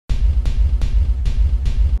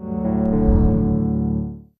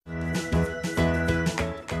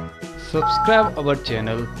Subscribe our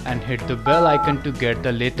channel and hit the bell icon to get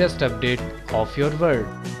the latest update of your world.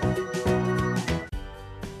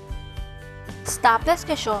 Star plus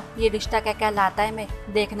के show ये रिश्ता क्या कहलाता है में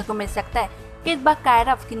देखने को मिल सकता है कि इस बार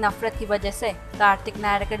कायरव की नफरत की वजह से कार्तिक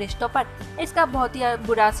नायर के रिश्तों पर इसका बहुत ही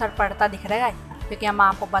बुरा असर पड़ता दिख रहा है। क्योंकि हम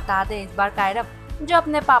आपको बता दें, इस बार कायरव जो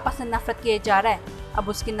अपने पापा से नफरत किए जा रहा है, अब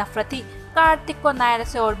उसकी नफरत ही कार्तिक को नायर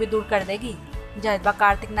से और भी दूर कर देगी। जब इस बार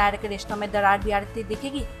कार्तिक नायर के रिश्तों में दरार भी आती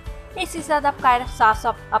दिखेगी, इसी साथ अब कायरव साफ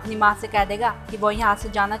साफ अपनी माँ से कह देगा कि वो यहाँ से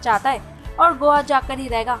जाना चाहता है और गोवा जाकर ही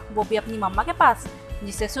रहेगा, वो भी अपनी मम्मा के पास।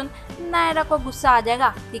 जिसे सुन नायरा को गुस्सा आ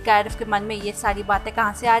जाएगा कि कायरव के मन में ये सारी बातें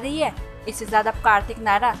कहाँ से आ रही है। इससे ज़्यादा अब कार्तिक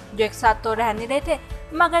नायरा जो एक साथ तो रह नहीं रहे थे,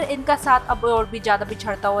 मगर इनका साथ अब और भी ज़्यादा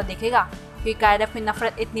बिछड़ता हुआ दिखेगा। क्योंकि कायरव की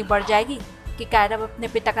नफरत इतनी बढ़ जाएगी कि कायरव अपने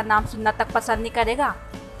पिता का नाम सुनना तक पसंद नहीं करेगा।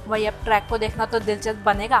 वही अब ट्रैक को देखना तो दिलचस्प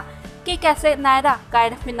बनेगा कि कैसे नायरा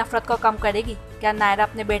कायरव की नफरत को कम करेगी। क्या नायरा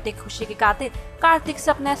अपने बेटे की खुशी की खातिर कार्तिक से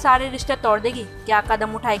अपने सारे रिश्ते तोड़ देगी? क्या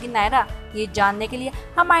कदम उठाएगी नायरा? ये जानने के लिए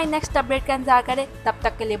हमारी नेक्स्ट अपडेट का इंतजार करें। तब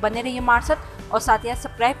तक के लिए बने रहिए हमारे साथ और साथ ही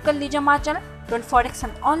सब्सक्राइब कर लीजिए हमारा channel 24x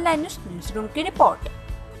online news room की report.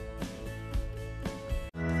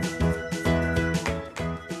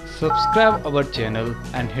 Subscribe our channel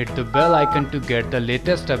and hit the bell icon to get the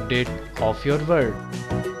latest update of your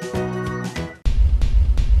world.